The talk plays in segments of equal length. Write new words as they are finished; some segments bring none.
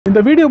இந்த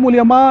வீடியோ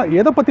மூலமா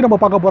எதை பத்தி நம்ம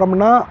பார்க்க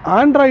போறோம்னா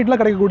ஆண்ட்ராய்டில்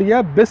கிடைக்கக்கூடிய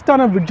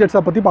பெஸ்ட்டான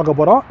விட்ஜெட்ஸை பத்தி பார்க்க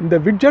போறோம். இந்த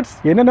விட்ஜெட்ஸ்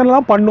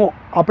என்னென்னலாம் பண்ணும்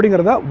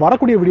அப்படிங்கறத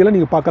வரக்கூடிய வீடியோல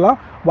நீங்க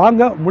பார்க்கலாம்.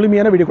 வாங்க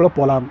முழுமையான வீடியோக்குள்ள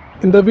போலாம்.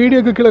 இந்த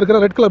வீடியோக்கு கீழே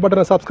இருக்கிற ரெட் கலர்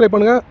பட்டனை சப்ஸ்கிரைப்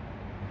பண்ணுங்க.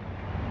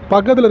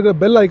 பக்கத்தில் இருக்கிற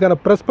பெல்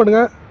ஐகானை பிரஸ்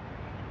பண்ணுங்க.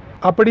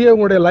 அப்படியே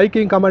உங்களுடைய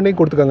லைக்கையும்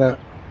கமெண்ட்டையும் கொடுத்துக்கோங்க.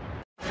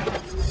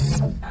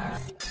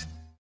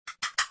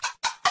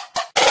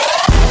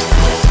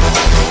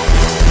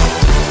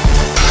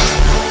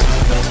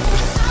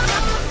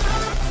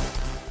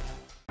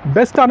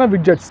 பெஸ்ட்டான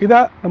விட்ஜெட்ஸ் இதை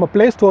நம்ம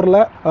பிளே ஸ்டோரில்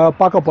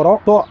பார்க்க போகிறோம்.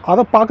 ஸோ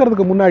அதை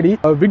பார்க்கறதுக்கு முன்னாடி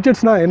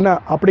விட்ஜெட்ஸ்னா என்ன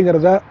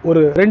அப்படிங்கிறத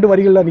ஒரு 2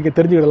 வரிகளில் நீங்கள்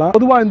தெரிஞ்சுக்கலாம்.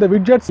 பொதுவாக இந்த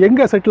விட்ஜெட்ஸ்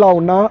எங்கே செட்டில்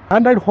ஆகும்னா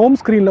ஆண்ட்ராய்டு ஹோம்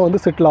ஸ்க்ரீனில் வந்து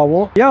செட்டில்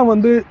ஆகும். ஏன்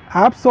வந்து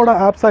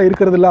ஆப்ஸாக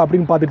இருக்கிறது இல்லை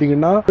அப்படின்னு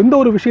பார்த்துட்டிங்கன்னா, எந்த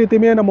ஒரு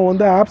விஷயத்தையுமே நம்ம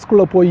வந்து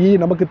ஆப்ஸ்குள்ளே போய்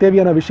நமக்கு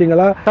தேவையான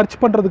விஷயங்களை சர்ச்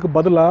பண்ணுறதுக்கு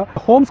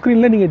பதிலாக ஹோம்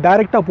ஸ்க்ரீனில் நீங்கள்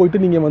டைரெக்டாக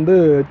போயிட்டு நீங்கள் வந்து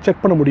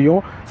செக் பண்ண முடியும்.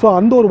 ஸோ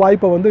அந்த ஒரு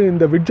வாய்ப்பை வந்து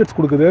இந்த விட்ஜெட்ஸ்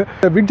கொடுக்குது.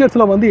 இந்த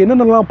விட்ஜெட்ஸில் வந்து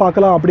என்னென்னலாம்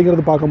பார்க்கலாம்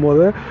அப்படிங்கிறது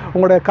பார்க்கும்போது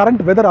உங்களுடைய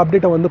கரண்ட் வெதர்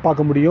அப்டேட்டை வந்து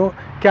பார்க்க முடியும்.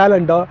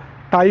 கேலண்டர்,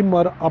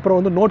 டைமர், அப்புறம்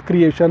வந்து நோட்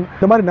கிரியேஷன்,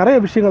 இந்த மாதிரி நிறைய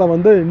விஷயங்களை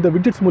வந்து இந்த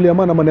விட்ஜெட்ஸ்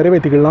மூலியமாக நம்ம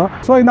நிறைவேற்றிக்கலாம்.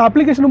 ஸோ இந்த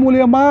அப்ளிகேஷன்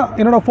மூலியமாக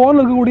என்னோட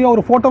ஃபோனில் இருக்கக்கூடிய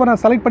ஒரு ஃபோட்டோவை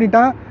நான் செலக்ட்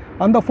பண்ணிட்டேன்.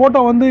 அந்த ஃபோட்டோ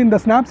வந்து இந்த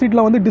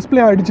ஸ்னாப்சீட்டில் வந்து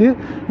டிஸ்பிளே ஆகிடுச்சு.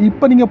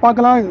 இப்போ நீங்கள்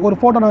பார்க்கலாம், ஒரு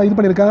ஃபோட்டோ நான் இது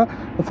பண்ணியிருக்கேன்.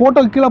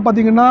 ஃபோட்டோக்கு கீழே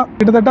பார்த்தீங்கன்னா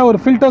கிட்டத்தட்ட ஒரு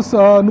ஃபில்டர்ஸ்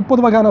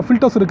 30 வகையான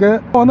ஃபில்டர்ஸ்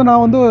இருக்குது. இப்போ வந்து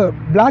நான் வந்து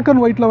பிளாக்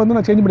அண்ட் ஒயிட்டில் வந்து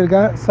நான் சேஞ்ச்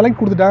பண்ணியிருக்கேன். செலக்ட்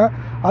கொடுத்துட்டேன்.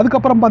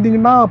 அதுக்கப்புறம்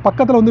பார்த்தீங்கன்னா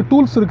பக்கத்தில் வந்து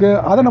டூல்ஸ் இருக்குது.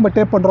 அதை நம்ம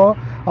டேப் பண்ணுறோம்.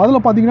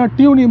 அதில் பார்த்தீங்கன்னா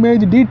tune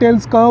image,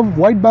 details, curve,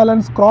 white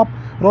balance, graph,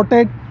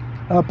 rotate,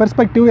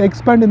 perspective,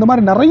 expand, இந்த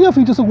மாதிரி நிறைய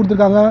ஃபீச்சர்ஸும்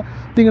கொடுத்துருக்காங்க.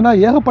 பார்த்தீங்கன்னா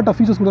ஏகப்பட்ட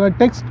ஃபீச்சர்ஸ்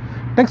கொடுத்துருக்காங்க.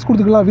 டெக்ஸ்ட்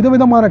கொடுத்துக்கலாம்.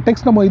 விதவிதமான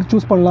டெக்ஸ்ட் நம்ம இது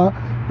சூஸ் பண்ணலாம்.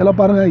 இதெல்லாம்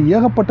பாருங்கள்,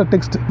 ஏகப்பட்ட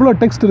டெக்ஸ்ட், இவ்வளோ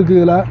டெக்ஸ்ட் இருக்குது.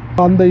 இதில்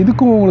அந்த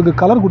இதுக்கும் உங்களுக்கு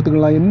கலர்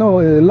கொடுத்துக்கலாம். இன்னும்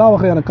எல்லா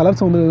வகையான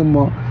கலர்ஸை வந்து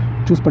நம்ம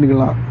சூஸ்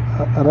பண்ணிக்கலாம்.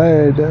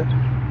 ரெட்,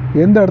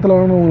 எந்த இடத்துல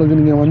வேணும்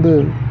உங்களுக்கு நீங்கள் வந்து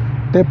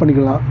டேப்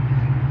பண்ணிக்கலாம்.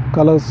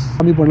 கலர்ஸ்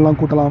கம்மி பண்ணலாம்,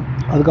 கூட்டலாம்.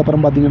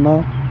 அதுக்கப்புறம் பார்த்தீங்கன்னா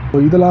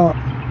இதெல்லாம்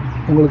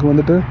உங்களுக்கு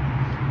வந்துட்டு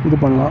இது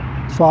பண்ணலாம்.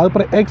 ஸோ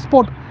அதுக்கப்புறம்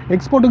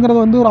எக்ஸ்போர்ட்டுங்கிறது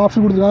வந்து ஒரு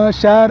ஆப்ஷன் கொடுத்துருக்காங்க.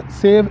 ஷேர்,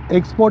 சேவ்,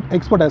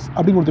 எக்ஸ்போர்ட் எஸ்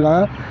அப்படின்னு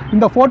கொடுத்துருக்காங்க.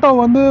 இந்த ஃபோட்டோ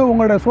வந்து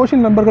உங்களோட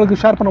சோஷியல் நண்பர்களுக்கு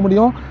ஷேர் பண்ண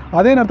முடியும்.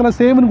 அதே நேரத்தில்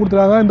சேவ்னு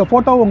கொடுத்துருக்காங்க. இந்த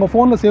ஃபோட்டோவை உங்கள்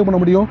ஃபோனில் சேவ் பண்ண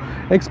முடியும்.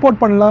 எக்ஸ்போர்ட்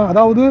பண்ணலாம்.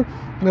 அதாவது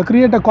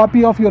create a copy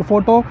of your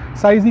photo,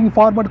 sizing,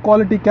 format,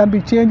 quality can be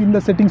change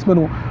இந்த செட்டிங்ஸ்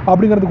மெனு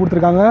அப்படிங்கிறது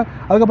கொடுத்துருக்காங்க.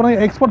 அதுக்கப்புறம்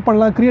எக்ஸ்போர்ட்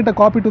பண்ணலாம். Create a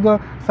copy to the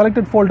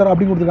selected folder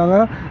அப்படின்னு கொடுத்துருக்காங்க.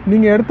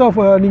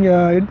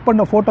 நீங்கள் எடிட்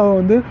பண்ண ஃபோட்டோவை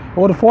வந்து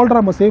ஒரு ஃபோல்டரை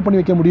நம்ம சேவ் பண்ணி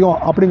வைக்க முடியும்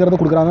அப்படிங்கிறத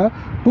கொடுக்குறாங்க.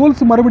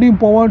 டூல்ஸ் மறுபடியும்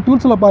போவோம்.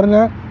 டூல்ஸில்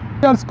பாருங்கள்,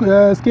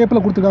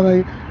 ஸ்கேப்பில் கொடுத்துருக்காங்க.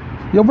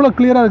 எவ்வளோ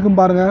கிளியராக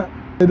இருக்குன்னு பாருங்கள்.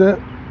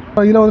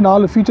 இதில் வந்து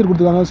 4 ஃபீச்சர்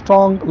கொடுத்துருக்காங்க.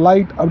 ஸ்ட்ராங்,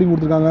 லைட் அப்படின்னு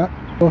கொடுத்துருக்காங்க.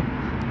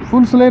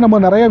 டூல்ஸ்லேயே நம்ம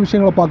நிறைய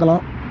விஷயங்களை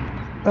பார்க்கலாம்.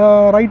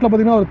 ரைட்டில்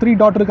பார்த்தீங்கன்னா ஒரு 3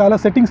 டாட் இருக்குது.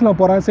 அதில் செட்டிங்ஸ் நான்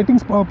போகிறேன்.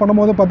 செட்டிங்ஸ்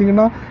பண்ணும்போது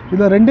பார்த்தீங்கன்னா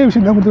இதில் 2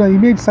 விஷயம் தான்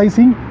கொடுத்துருக்காங்க. Image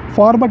sizing,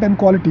 format and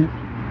quality.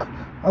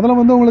 அதில்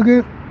வந்து உங்களுக்கு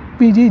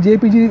பிஜி,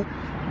 ஜேபிஜி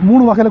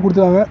 3 வகையில்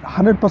கொடுத்துருக்காங்க.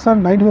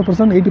 100%,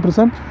 95%,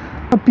 80%.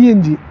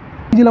 பிஎன்ஜி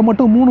இதில்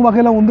மட்டும் 3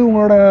 வகையில் வந்து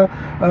உங்களோட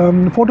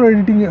ஃபோட்டோ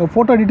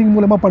எடிட்டிங்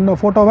மூலமாக பண்ண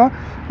ஃபோட்டோவை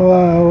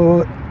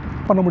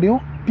பண்ண முடியும்.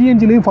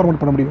 பிஎன்ஜிலையும்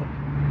ஃபார்மேட் பண்ண முடியும்.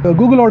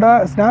 கூகுளோட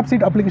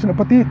ஸ்னாப்சீட் அப்ளிகேஷனை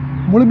பற்றி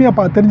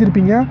முழுமையாக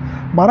தெரிஞ்சிருப்பீங்க.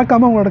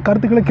 மறக்காமல் உங்களோட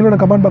கருத்துக்களை கீழே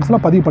கமெண்ட்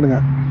பாக்ஸில் பதிவு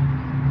பண்ணுங்கள்.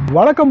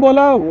 வழக்கம்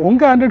போல்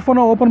உங்கள் ஆண்ட்ராய்ட்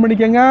ஃபோனை ஓப்பன்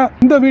பண்ணிக்கோங்க.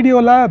 இந்த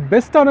வீடியோவில்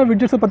பெஸ்ட்டான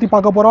விட்ஜெட்ஸை பற்றி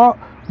பார்க்க போகிறோம்.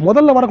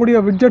 முதல்ல வரக்கூடிய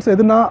விட்ஜெட்ஸ்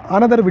எதுனா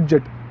அனதர்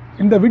விட்ஜெட்.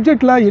 இந்த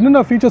விட்ஜெட்டில் என்னென்ன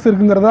ஃபீச்சர்ஸ்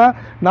இருக்குங்கிறத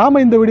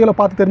நாம் இந்த வீடியோவில்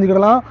பார்த்து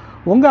தெரிஞ்சுக்கலாம்.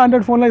 உங்கள்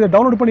ஆண்ட்ராய்ட் ஃபோனில் இதை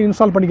டவுன்லோட் பண்ணி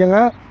இன்ஸ்டால் பண்ணிக்கோங்க.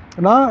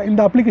 நான்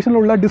இந்த அப்ளிகேஷனில்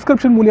உள்ள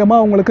டிஸ்கிரிப்ஷன்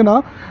மூலியமாக உங்களுக்கு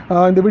நான்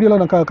இந்த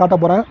வீடியோவில் நான் காட்ட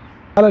போகிறேன்.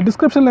 அதில்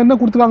டிஸ்கிரிப்ஷனில் என்ன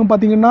கொடுத்துருக்காங்க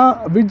பார்த்தீங்கன்னா,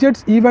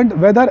 widgets, event,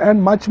 weather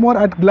and much more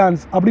at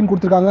glands அப்படின்னு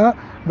கொடுத்துருக்காங்க.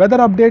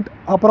 வெதர் அப்டேட்,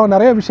 அப்புறம்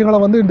நிறைய விஷயங்களை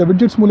வந்து இந்த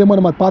விட்ஜெட்ஸ் மூலியமாக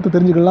நம்ம பார்த்து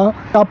தெரிஞ்சுக்கலாம்.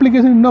 இந்த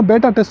அப்ளிகேஷன் இன்னும்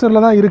பேட்டா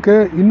டெஸ்டரில் தான்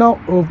இருக்குது. இன்னும்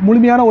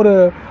முழுமையான ஒரு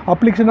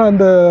அப்ளிகேஷனாக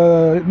இந்த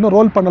இன்னும்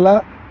ரோல் பண்ணலை.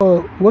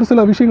 ஒரு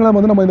சில விஷயங்களை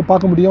வந்து நம்ம இதை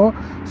பார்க்க முடியும்.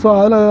 ஸோ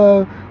அதில்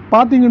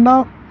பார்த்தீங்கன்னா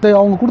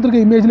அவங்க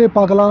கொடுத்துருக்க இமேஜ்லேயே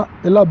பார்க்கலாம்.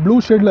 எல்லாம் ப்ளூ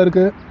ஷேடில்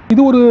இருக்குது.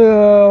 இது ஒரு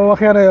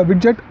வகையான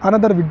விட்ஜெட்,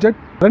 அனதர் விட்ஜெட்.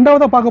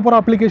 ரெண்டாவதாக பார்க்க போகிற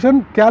application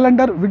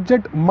calendar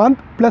widget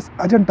month plus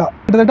agenda.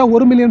 கிட்டத்தட்ட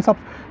 1 மில்லியன்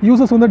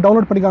யூசர்ஸ் வந்து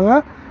டவுன்லோட் பண்ணிக்காங்க.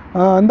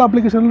 அந்த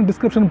அப்ளிகேஷன்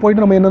டிஸ்கிரிப்ஷன்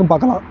போயிட்டு நம்ம என்னென்னு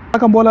பார்க்கலாம்.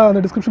 பார்க்கும் போல்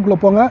அந்த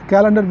டிஸ்கிரிப்ஷனுக்குள்ளே போங்க.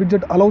 Calendar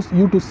widget allows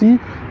you to see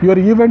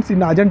your events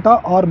in agenda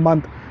R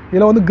month.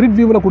 இதில் வந்து கிரிட்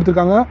வியூவில்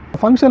கொடுத்துருக்காங்க.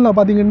 ஃபங்க்ஷனில்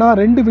பார்த்தீங்கன்னா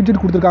 2 விட்ஜெட்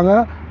கொடுத்துருக்காங்க.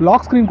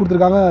 லாக் ஸ்க்ரீன்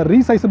கொடுத்துருக்காங்க.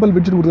 ரீசைசபிள்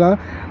விட்ஜெட் கொடுத்துருக்காங்க.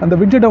 அந்த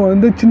விட்ஜெட்டை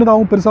வந்து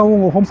சின்னதாகவும் பெருசாகவும்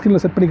உங்கள் ஹோம்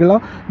ஸ்க்ரீனில் செட்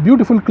பண்ணிக்கலாம்.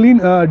 பியூட்டிஃபுல் க்ளீன்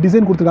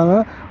டிசைன் கொடுத்துருக்காங்க.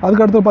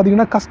 அதுக்கடுத்து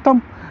பார்த்தீங்கன்னா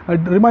கஸ்டம்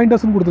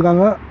ரிமைண்டர்ஸ்னு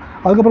கொடுத்துருக்காங்க.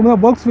 அதுக்கப்புறம்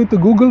தான் works with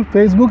Google,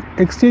 Facebook,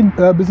 exchange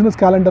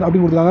business calendar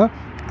அப்படின்னு கொடுத்துருக்காங்க.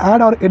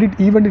 Add R edit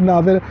event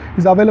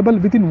is available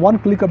within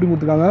 1 click அப்படின்னு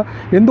கொடுத்துருக்காங்க.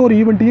 எந்த ஒரு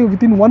ஈவெண்ட்டையும்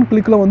வித்தின் 1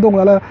 கிளிக்கில் வந்து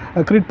உங்களால்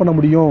க்ரியேட் பண்ண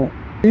முடியும்.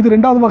 இது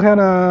 2வது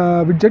வகையான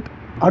விட்ஜெட்.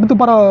 அடுத்து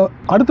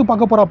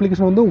பார்க்க போகிற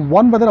அப்ளிகேஷன் வந்து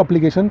ஒன் வெதர்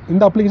அப்ளிகேஷன்.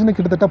 இந்த அப்ளிகேஷனை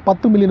கிட்டத்தட்ட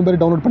 10 மில்லியன் பேர்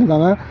டவுன்லோட்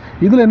பண்ணிக்காங்க.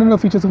 இதில் என்னென்ன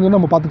ஃபீச்சர்ஸ்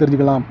நம்ம பார்த்து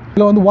தெரிஞ்சுக்கலாம்.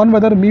 இதில் வந்து one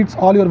weather meets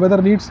all your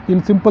weather needs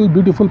in simple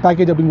beautiful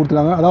package அப்படின்னு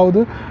கொடுத்துருக்காங்க. அதாவது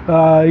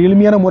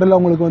எளிமையான முறையில்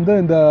உங்களுக்கு வந்து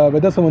இந்த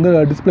வெதர்ஸை வந்து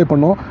டிஸ்பிளே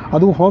பண்ணும்,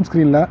 அதுவும் ஹோம்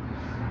ஸ்க்ரீனில்.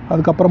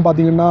 அதுக்கப்புறம்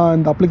பார்த்தீங்கன்னா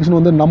இந்த அப்ளிகேஷன்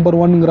வந்து நம்பர்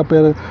 1ங்கிற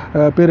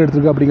பேர்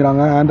எடுத்துருக்கு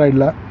அப்படிங்கிறாங்க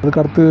ஆண்ட்ராய்டில்.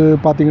 அதுக்கடுத்து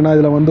பார்த்தீங்கன்னா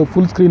இதில் வந்து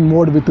full screen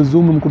mode with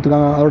zoom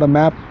கொடுத்துருக்காங்க. அதோட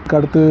மேப்க்கு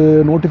அடுத்து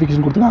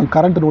நோட்டிஃபிகேஷன் கொடுத்துருக்காங்க,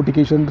 current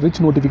notification,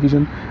 rich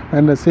notification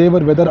and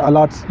saver weather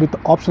alerts with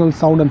optional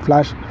sound and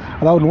flash.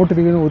 அதாவது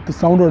நோட்டிஃபிகேஷன் வித்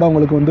சவுண்டோட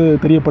உங்களுக்கு வந்து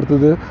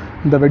தெரியப்படுத்துது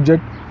இந்த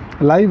வெட்ஜெட்.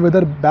 லைவ்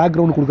வெதர்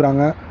பேக்ரவுண்ட்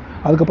கொடுக்குறாங்க.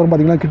 அதுக்கப்புறம்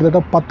பார்த்திங்கன்னா கிட்டத்தட்ட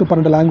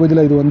 10-12 லாங்குவேஜில்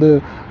இது வந்து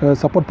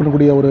சப்போர்ட்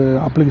பண்ணக்கூடிய ஒரு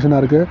அப்ளிகேஷனாக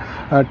இருக்குது.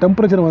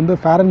 டெம்பரேச்சர் வந்து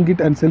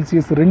ஃபாரன்ஹீட் அண்ட்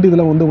செல்சியஸ் 2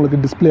 இதில் வந்து உங்களுக்கு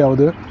டிஸ்பிளே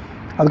ஆகுது.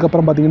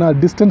 அதுக்கப்புறம் பார்த்திங்கன்னா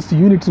டிஸ்டன்ஸ்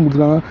யூனிட்ஸ்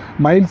கொடுத்துருக்காங்க,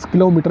 மைல்ஸ்,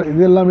 கிலோமீட்டர்,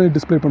 இது எல்லாமே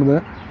டிஸ்பிளே பண்ணுது.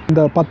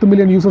 இந்த 10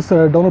 மில்லியன் யூசர்ஸ்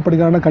டவுன்லோட்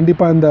பண்ணிக்கிறாங்கன்னா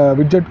கண்டிப்பாக இந்த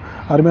விட்ஜெட்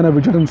அருமையான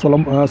விட்ஜெட்னு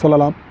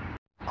சொல்லலாம்.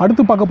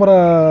 அடுத்து பார்க்க போகிற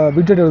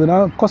விட்ஜெட் எதுனா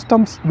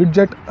கஸ்டம்ஸ்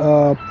விட்ஜெட்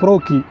ப்ரோ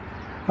கீ.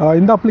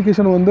 இந்த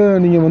அப்ளிகேஷன் வந்து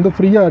நீங்கள் வந்து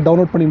ஃப்ரீயாக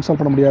டவுன்லோட் பண்ணி இன்ஸ்டால்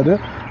பண்ண முடியாது.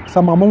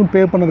 சம் அமௌண்ட்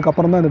பே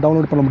பண்ணதுக்கப்புறம் தான் இதை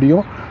டவுன்லோட் பண்ண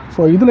முடியும்.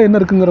 ஸோ இதில் என்ன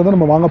இருக்குங்கிறத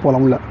நம்ம வாங்க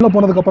போகலாம். உள்ளே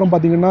போனதுக்கப்புறம்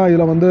பார்த்தீங்கன்னா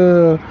இதில் வந்து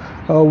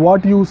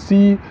what you see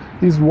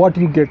is what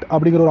you get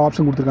அப்படிங்கிற ஒரு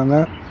ஆப்ஷன் கொடுத்துருக்காங்க.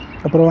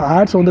 அப்புறம்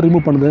ஆட்ஸ் வந்து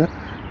ரிமூவ் பண்ணுது.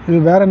 இது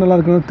வேறு என்னெல்லாம்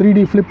இருக்குன்னா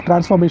 3D ஃப்ளிப்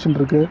ட்ரான்ஸ்ஃபார்மேஷன்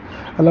இருக்குது.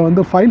 அதில்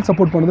வந்து ஃபைல்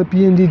சப்போர்ட் பண்ணுது,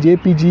 PNG,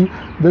 JPG,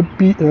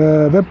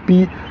 web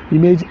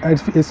image,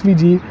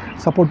 SVG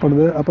support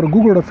பண்ணுது. அப்புறம்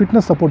கூகுளோட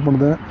ஃபிட்னஸ் சப்போர்ட்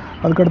பண்ணுது.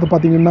 அதுக்கடுத்து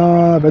பார்த்தீங்கன்னா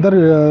வெதர்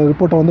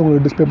ரிப்போர்ட்டை வந்து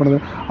உங்களுக்கு டிஸ்பிளே பண்ணுது.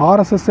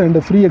 RSS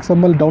and free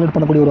XML download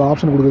பண்ணக்கூடிய ஒரு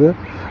ஆப்ஷன் கொடுக்குது.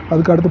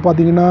 அதுக்கடுத்து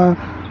பார்த்தீங்கன்னா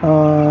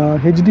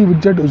HD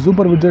விட்ஜெட்,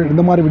 சூப்பர் விட்ஜெட்,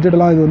 இந்த மாதிரி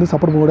விட்ஜெட்லாம் இது வந்து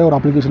சப்போர்ட் பண்ணக்கூடிய ஒரு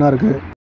அப்ளிகேஷனாக இருக்குது.